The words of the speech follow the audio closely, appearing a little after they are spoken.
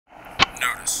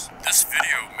Notice, this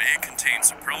video may contain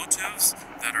superlatives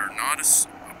that are not as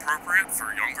appropriate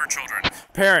for younger children.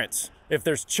 Parents, if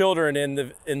there's children in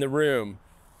the room,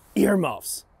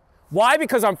 earmuffs. Why?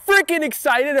 Because I'm freaking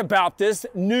excited about this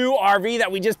new RV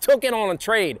that we just took in on a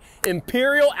trade.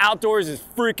 Imperial Outdoors is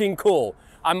freaking cool.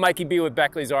 I'm Mikey B with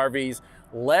Beckley's RVs.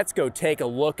 Let's go take a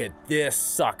look at this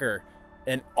sucker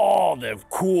and all the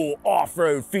cool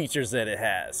off-road features that it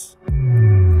has.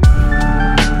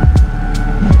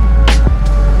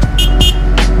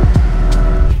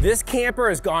 This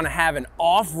camper is going to have an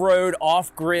off-road,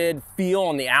 off-grid feel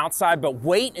on the outside, but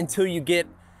wait until you get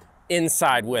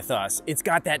inside with us. It's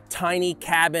got that tiny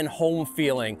cabin home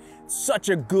feeling. Such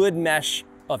a good mesh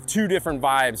of two different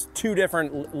vibes, two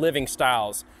different living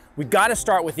styles. We got to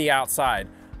start with the outside.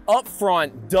 Up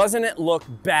front, doesn't it look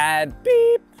bad?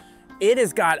 Beep. It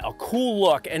has got a cool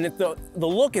look, and the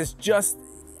look is just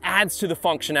adds to the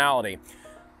functionality.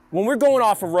 When we're going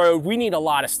off a road, we need a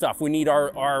lot of stuff. We need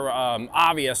our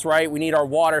obvious, right? We need our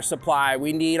water supply,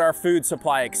 we need our food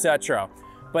supply, etc.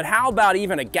 But how about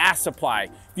even a gas supply?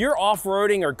 If you're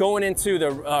off-roading or going into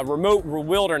the remote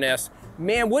wilderness,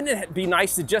 man, wouldn't it be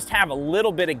nice to just have a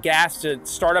little bit of gas to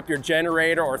start up your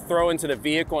generator or throw into the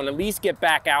vehicle and at least get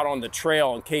back out on the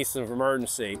trail in case of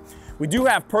emergency? We do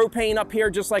have propane up here,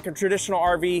 just like a traditional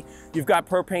RV. You've got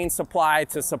propane supply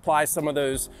to supply some of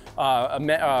those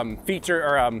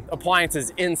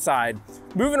appliances inside.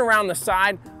 Moving around the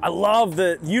side, I love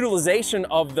the utilization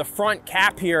of the front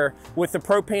cap here with the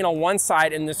propane on one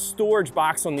side and the storage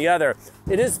box on the other.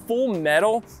 It is full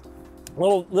metal,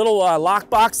 little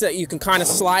lock box that you can kind of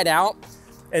slide out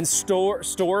and store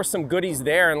some goodies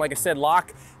there. And like I said,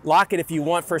 lock it if you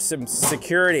want for some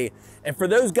security. And for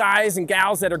those guys and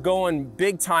gals that are going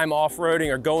big time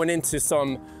off-roading or going into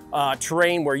some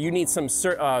terrain where you need some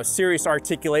serious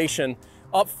articulation,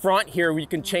 up front here you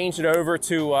can change it over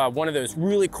to one of those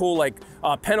really cool like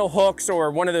pintle hooks, or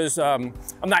one of those, I'm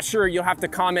not sure, you'll have to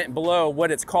comment below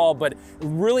what it's called, but it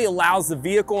really allows the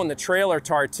vehicle and the trailer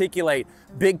to articulate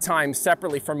big time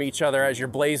separately from each other as you're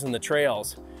blazing the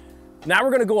trails. Now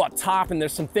we're gonna go up top, and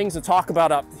there's some things to talk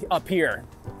about up here.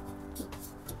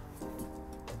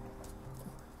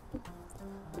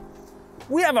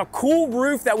 We have a cool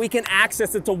roof that we can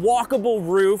access. It's a walkable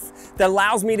roof that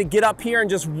allows me to get up here and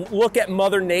just look at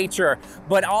Mother Nature.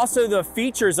 But also the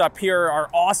features up here are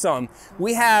awesome.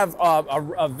 We have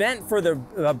a vent for the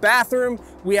bathroom.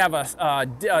 We have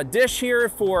a dish here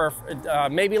for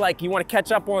maybe like you want to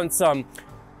catch up on some,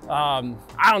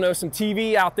 I don't know, some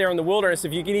TV out there in the wilderness,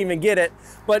 if you can even get it.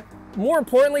 But more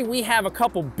importantly, we have a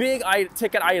couple big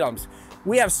ticket items.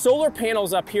 We have solar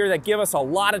panels up here that give us a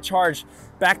lot of charge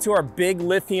back to our big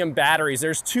lithium batteries.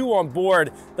 There's two on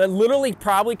board that literally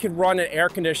probably could run an air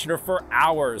conditioner for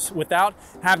hours without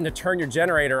having to turn your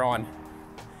generator on.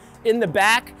 In the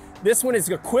back, this one is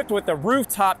equipped with a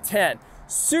rooftop tent.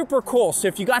 Super cool. So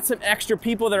if you got some extra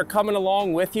people that are coming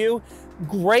along with you,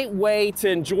 great way to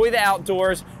enjoy the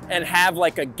outdoors and have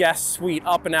like a guest suite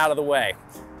up and out of the way.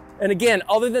 And again,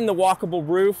 other than the walkable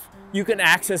roof, you can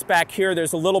access back here.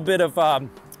 There's a little bit of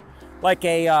like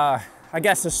a, I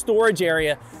guess a storage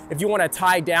area if you want to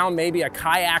tie down maybe a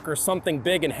kayak or something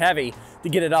big and heavy to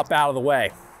get it up out of the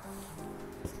way.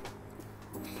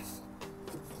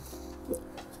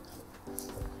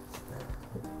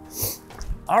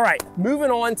 All right,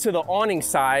 moving on to the awning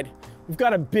side. We've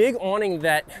got a big awning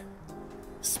that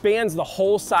spans the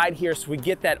whole side here, so we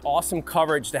get that awesome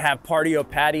coverage to have patio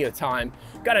time.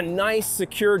 Got a nice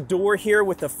secure door here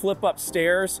with the flip up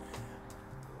stairs.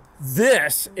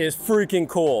 This is freaking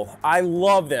cool. I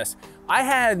love this. I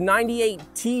had 98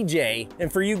 TJ,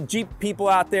 and for you Jeep people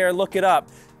out there, look it up.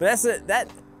 But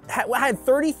I had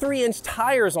 33-inch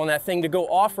tires on that thing to go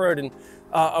off-road and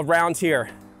around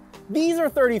here. These are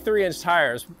 33-inch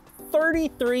tires.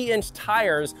 33-inch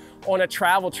tires on a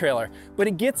travel trailer. But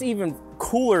it gets even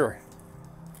cooler.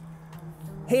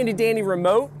 Handy dandy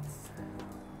remote.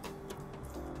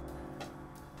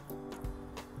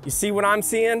 You see what I'm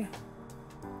seeing?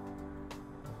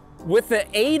 With the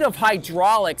aid of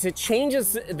hydraulics, it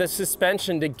changes the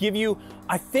suspension to give you,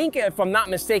 I think if I'm not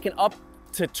mistaken, up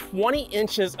to 20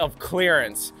 inches of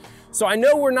clearance. So I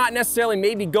know we're not necessarily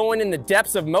maybe going in the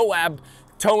depths of Moab,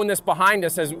 towing this behind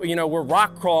us as you know we're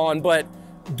rock crawling, but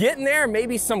getting there,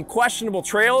 maybe some questionable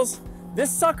trails, this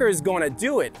sucker is going to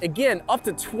do it. Again, up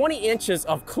to 20 inches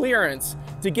of clearance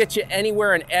to get you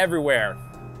anywhere and everywhere.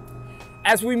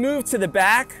 As we move to the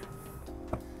back,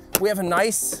 we have a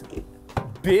nice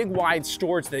big wide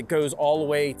storage that goes all the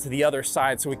way to the other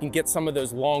side, so we can get some of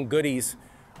those long goodies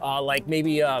like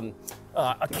maybe a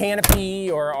canopy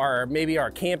or maybe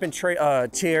our camping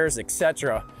chairs,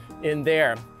 etc. in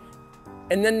there.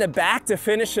 And then the back to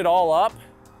finish it all up,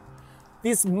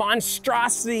 this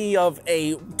monstrosity of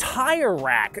a tire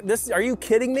rack. Are you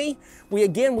kidding me? We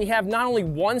have not only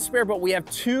one spare, but we have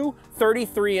two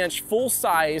 33-inch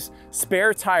full-size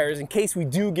spare tires in case we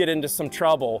do get into some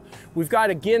trouble. We've got,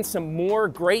 again, some more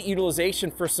great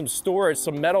utilization for some storage,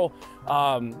 some metal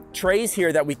trays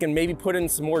here that we can maybe put in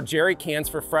some more jerry cans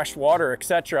for fresh water,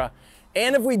 etc.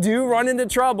 And if we do run into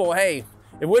trouble, hey,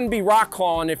 it wouldn't be rock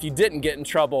clawing if you didn't get in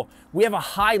trouble. We have a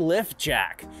high lift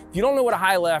jack. If you don't know what a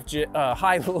high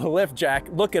lift jack,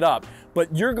 look it up,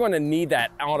 but you're gonna need that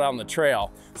out on the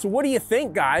trail. So what do you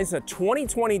think, guys? A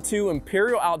 2022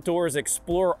 Imperial Outdoors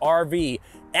XploreRV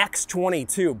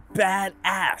X22,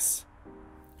 badass.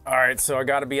 All right, so I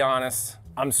gotta be honest,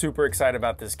 I'm super excited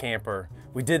about this camper.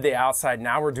 We did the outside,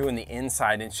 now we're doing the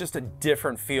inside, and it's just a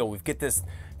different feel. We've got this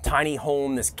tiny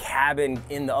home, this cabin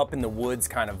up in the woods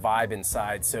kind of vibe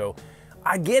inside. So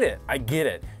I get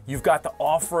it. You've got the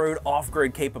off-road,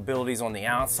 off-grid capabilities on the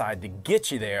outside to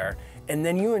get you there, and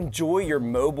then you enjoy your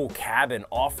mobile cabin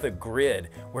off the grid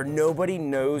where nobody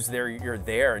knows you're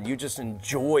there, and you just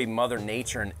enjoy Mother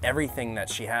Nature and everything that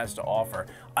she has to offer.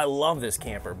 I love this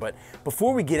camper, but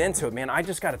before we get into it, man, I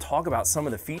just got to talk about some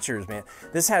of the features, man.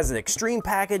 This has an Xtreme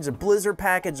package, a Blizzard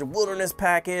package, a Wilderness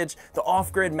package, the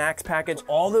Off-Grid Max package.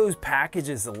 All those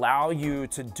packages allow you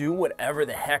to do whatever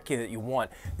the heck that you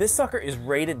want. This sucker is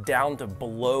rated down to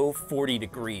below 40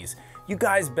 degrees. You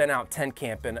guys been out tent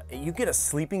camping, you get a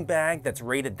sleeping bag that's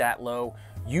rated that low,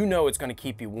 you know it's going to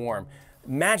keep you warm.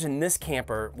 Imagine this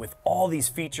camper with all these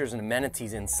features and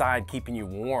amenities inside keeping you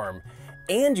warm,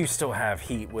 and you still have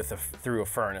heat through a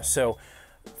furnace. So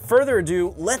further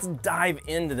ado, let's dive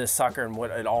into this sucker and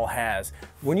what it all has.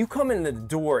 When you come in the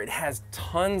door, it has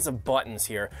tons of buttons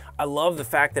here. I love the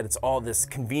fact that it's all this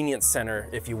convenience center,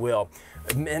 if you will.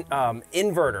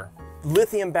 Inverter,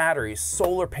 lithium batteries,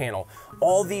 solar panel,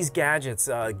 all these gadgets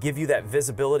give you that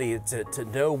visibility to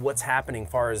know what's happening as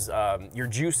far as your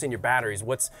juice in your batteries,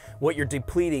 what you're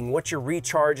depleting, what you're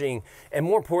recharging, and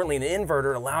more importantly, the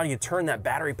inverter allows you to turn that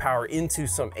battery power into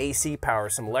some AC power,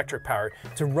 some electric power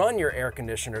to run your air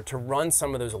conditioner, to run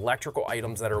some of those electrical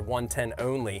items that are 110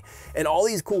 only. And all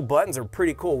these cool buttons are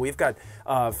pretty cool. We've got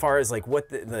as far as like what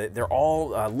they're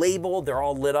all labeled, they're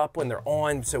all lit up when they're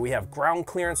on. So we have ground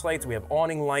clearance lights, we have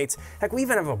awning lights. Heck, we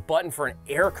even have a button for an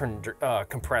air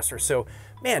compressor. So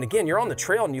man, again, you're on the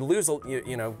trail and you lose,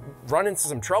 you know, run into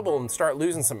some trouble and start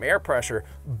losing some air pressure.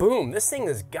 Boom, this thing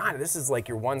has got it. This is like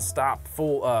your one-stop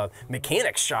full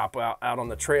mechanics shop out on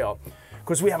the trail. Of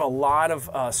course, we have a lot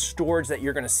of storage that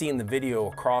you're going to see in the video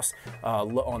across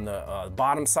on the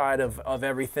bottom side of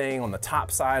everything, on the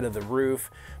top side of the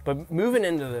roof. But moving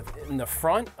in the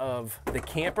front of the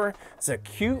camper, it's a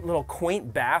cute little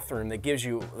quaint bathroom that gives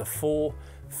you the full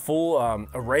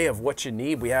array of what you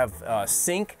need. We have a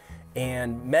sink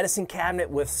and medicine cabinet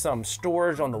with some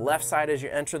storage on the left side as you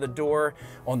enter the door.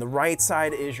 On the right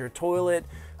side is your toilet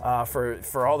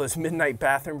for all those midnight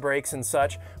bathroom breaks and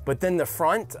such. But then the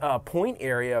front point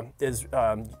area is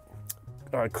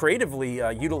creatively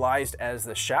utilized as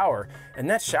the shower, and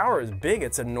that shower is big.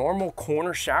 It's a normal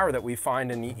corner shower that we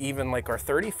find in even like our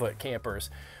 30-foot campers.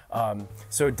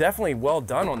 So definitely well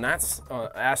done on that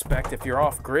aspect if you're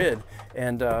off grid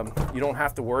and you don't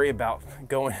have to worry about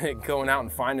going out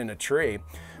and finding a tree.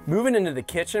 Moving into the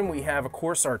kitchen, we have of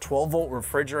course our 12-volt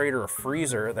refrigerator or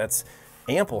freezer that's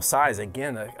ample size.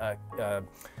 Again,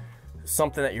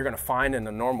 something that you're going to find in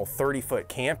a normal 30-foot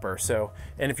camper. So,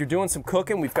 and if you're doing some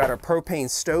cooking, we've got our propane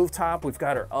stovetop, we've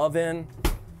got our oven,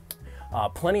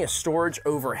 plenty of storage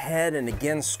overhead, and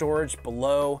again, storage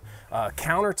below.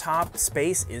 Countertop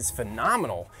space is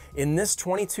phenomenal. In this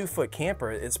 22-foot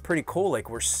camper, it's pretty cool. Like,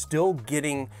 we're still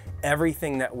getting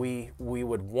everything that we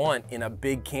would want in a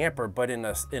big camper, but in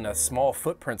a small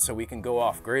footprint so we can go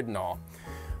off grid and all.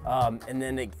 And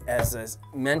then as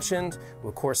mentioned,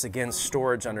 of course, again,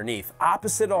 storage underneath.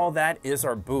 Opposite all that is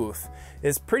our booth.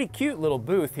 It's a pretty cute little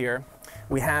booth here.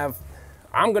 We have,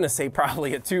 I'm gonna say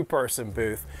probably a 2-person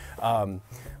booth.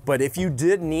 But if you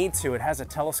did need to, it has a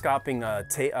telescoping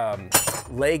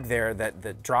leg there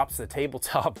that drops the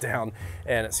tabletop down,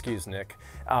 and excuse Nick.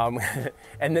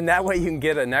 And then that way you can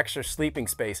get an extra sleeping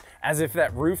space, as if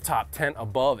that rooftop tent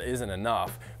above isn't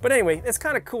enough. But anyway, it's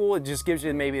kind of cool. It just gives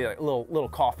you maybe a little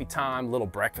coffee time, little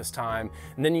breakfast time,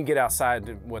 and then you get outside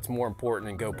to what's more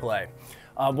important and go play.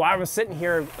 While I was sitting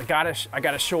here, I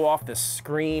gotta show off this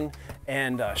screen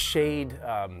and shade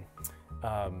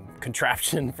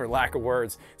contraption, for lack of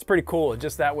words. It's pretty cool.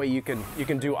 Just that way you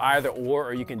can do either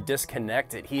or you can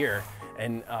disconnect it here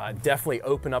and definitely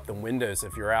open up the windows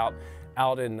if you're out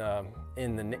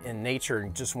in nature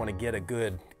and just want to get a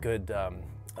good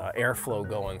airflow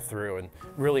going through, and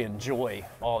really enjoy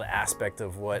all the aspect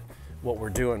of what we're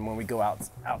doing when we go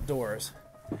outdoors.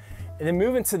 And then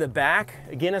moving to the back,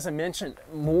 again, as I mentioned,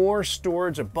 more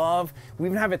storage above. We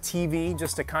even have a TV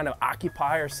just to kind of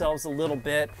occupy ourselves a little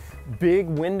bit. Big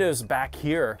windows back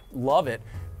here, love it.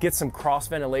 Get some cross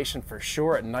ventilation for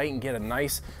sure at night and get a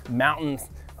nice mountain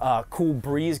cool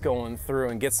breeze going through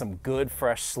and get some good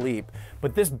fresh sleep.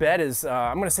 But this bed is,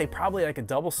 I'm gonna say probably like a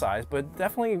double size, but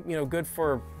definitely, you know, good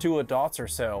for 2 adults or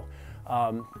so.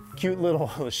 Cute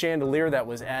little chandelier that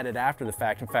was added after the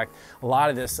fact. In fact, a lot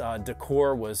of this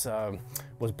decor was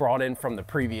brought in from the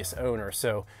previous owner,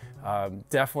 so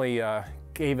definitely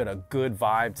gave it a good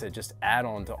vibe to just add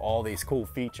on to all these cool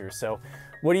features. So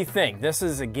what do you think? This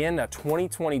is, again, a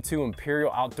 2022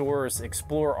 Imperial Outdoors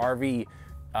XploreRV,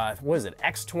 what is it,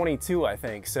 X22, I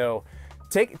think. So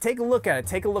take a look at it.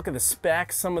 Take a look at the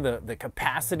specs, some of the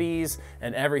capacities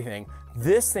and everything.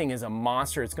 This thing is a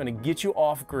monster. It's gonna get you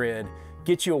off grid,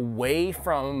 get you away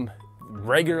from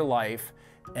regular life,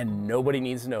 and nobody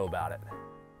needs to know about it.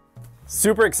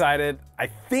 Super excited. I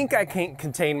think I can't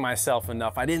contain myself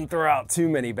enough. I didn't throw out too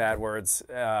many bad words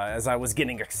as I was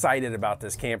getting excited about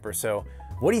this camper. So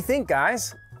what do you think,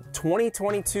 guys?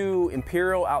 2022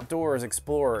 Imperial Outdoors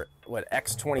Explorer, what,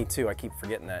 X22, I keep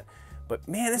forgetting that. But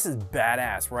man, this is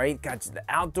badass, right? Got the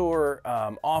outdoor,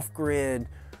 off-grid,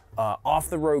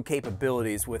 off-the-road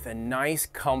capabilities with a nice,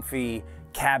 comfy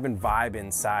cabin vibe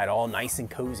inside, all nice and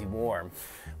cozy warm.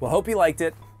 Well, hope you liked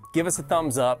it. Give us a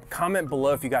thumbs up. Comment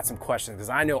below if you got some questions, because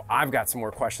I know I've got some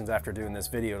more questions after doing this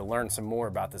video to learn some more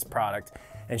about this product.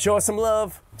 And show us some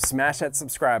love. Smash that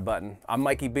subscribe button. I'm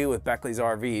Mikey B with Beckley's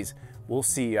RVs. We'll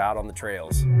see you out on the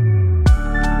trails.